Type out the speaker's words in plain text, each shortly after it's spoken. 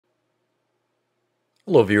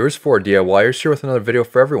Hello viewers, 4DIYers here with another video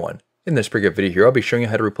for everyone. In this brief video here, I'll be showing you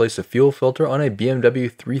how to replace the fuel filter on a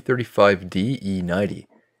BMW 335d E90.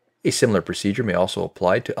 A similar procedure may also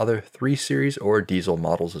apply to other 3 Series or diesel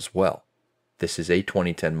models as well. This is a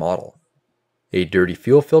 2010 model. A dirty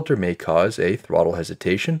fuel filter may cause a throttle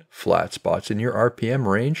hesitation, flat spots in your RPM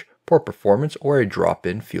range, poor performance, or a drop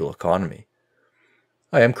in fuel economy.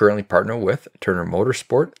 I am currently partnered with Turner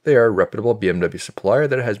Motorsport. They are a reputable BMW supplier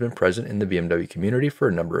that has been present in the BMW community for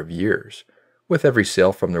a number of years. With every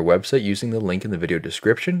sale from their website using the link in the video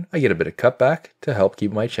description, I get a bit of cutback to help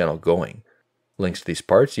keep my channel going. Links to these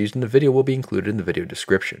parts used in the video will be included in the video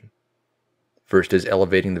description. First is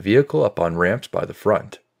elevating the vehicle up on ramps by the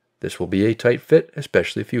front. This will be a tight fit,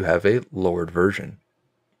 especially if you have a lowered version.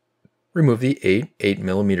 Remove the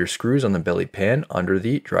 8mm screws on the belly pan under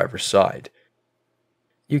the driver's side.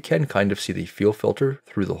 You can kind of see the fuel filter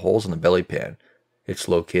through the holes in the belly pan. It's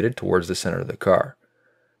located towards the center of the car.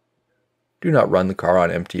 Do not run the car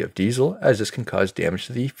on empty of diesel, as this can cause damage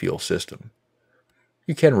to the fuel system.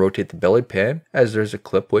 You can rotate the belly pan, as there's a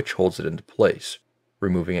clip which holds it into place.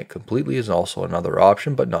 Removing it completely is also another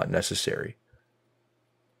option, but not necessary.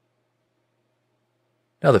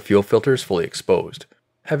 Now the fuel filter is fully exposed.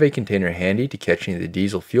 Have a container handy to catch any of the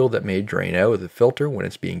diesel fuel that may drain out of the filter when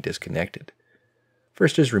it's being disconnected.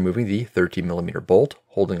 First is removing the 13mm bolt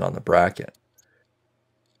holding on the bracket.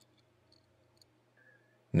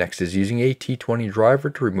 Next is using a T20 driver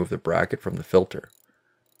to remove the bracket from the filter.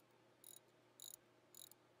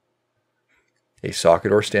 A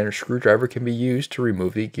socket or standard screwdriver can be used to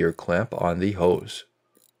remove the gear clamp on the hose.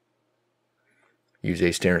 Use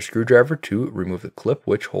a standard screwdriver to remove the clip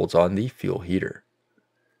which holds on the fuel heater.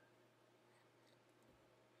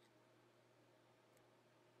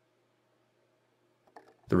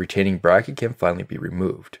 The retaining bracket can finally be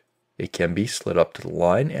removed. It can be slid up to the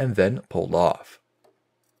line and then pulled off.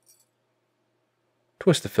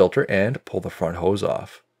 Twist the filter and pull the front hose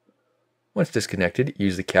off. Once disconnected,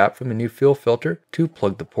 use the cap from the new fuel filter to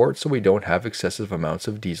plug the port so we don't have excessive amounts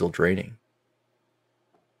of diesel draining.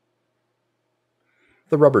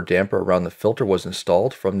 The rubber damper around the filter was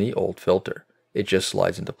installed from the old filter. It just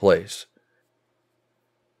slides into place.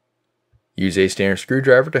 Use a standard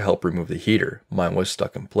screwdriver to help remove the heater. Mine was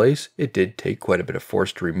stuck in place. It did take quite a bit of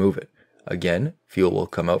force to remove it. Again, fuel will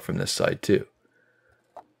come out from this side too.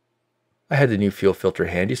 I had the new fuel filter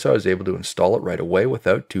handy, so I was able to install it right away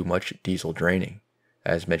without too much diesel draining.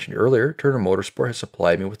 As mentioned earlier, Turner Motorsport has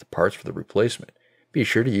supplied me with the parts for the replacement. Be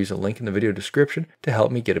sure to use a link in the video description to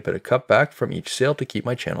help me get a bit of cutback from each sale to keep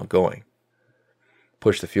my channel going.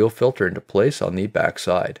 Push the fuel filter into place on the back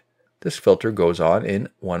side. This filter goes on in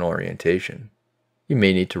one orientation. You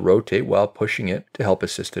may need to rotate while pushing it to help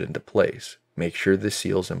assist it into place. Make sure the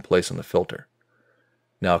seal is in place on the filter.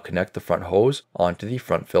 Now connect the front hose onto the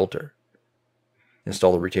front filter.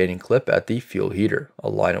 Install the retaining clip at the fuel heater,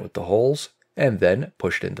 align it with the holes, and then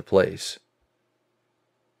push it into place.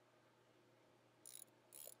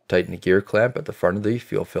 Tighten the gear clamp at the front of the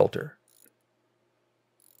fuel filter.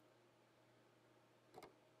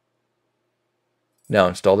 Now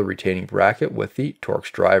install the retaining bracket with the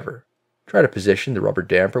Torx driver. Try to position the rubber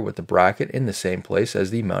damper with the bracket in the same place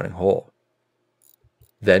as the mounting hole.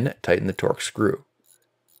 Then tighten the Torx screw.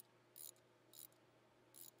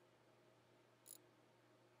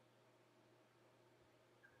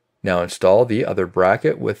 Now install the other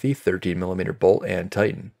bracket with the 13mm bolt and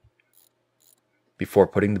tighten. Before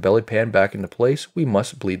putting the belly pan back into place, we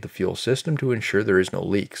must bleed the fuel system to ensure there is no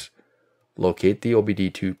leaks. Locate the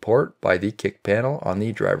OBD2 port by the kick panel on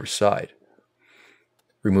the driver's side.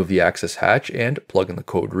 Remove the access hatch and plug in the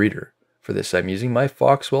code reader. For this I'm using my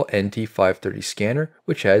Foxwell NT530 scanner,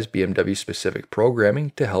 which has BMW specific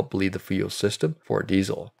programming to help bleed the fuel system for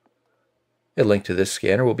diesel. A link to this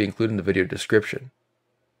scanner will be included in the video description.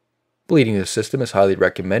 Bleeding the system is highly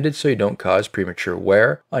recommended so you don't cause premature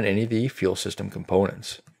wear on any of the fuel system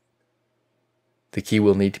components. The key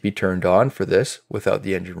will need to be turned on for this without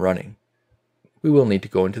the engine running. We will need to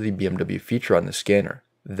go into the BMW feature on the scanner,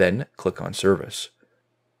 then click on Service.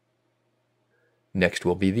 Next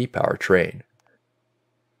will be the powertrain,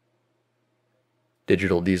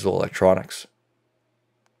 digital diesel electronics,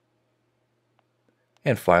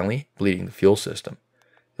 and finally, bleeding the fuel system.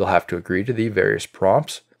 You'll have to agree to the various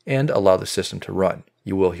prompts and allow the system to run.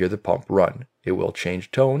 You will hear the pump run. It will change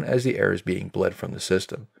tone as the air is being bled from the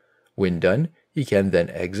system. When done, you can then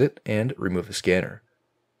exit and remove the scanner.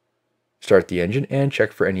 Start the engine and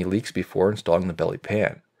check for any leaks before installing the belly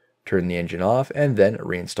pan. Turn the engine off and then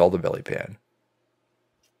reinstall the belly pan.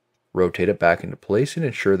 Rotate it back into place and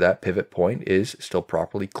ensure that pivot point is still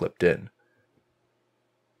properly clipped in.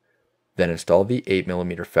 Then install the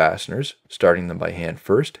 8mm fasteners, starting them by hand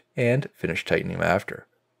first and finish tightening them after.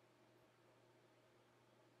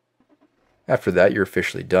 After that, you're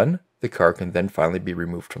officially done. The car can then finally be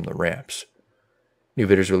removed from the ramps. New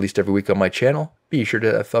videos released every week on my channel. Be sure to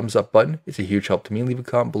hit that thumbs up button. It's a huge help to me. Leave a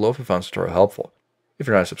comment below if you found this tutorial helpful. If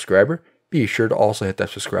you're not a subscriber, be sure to also hit that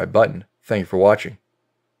subscribe button. Thank you for watching.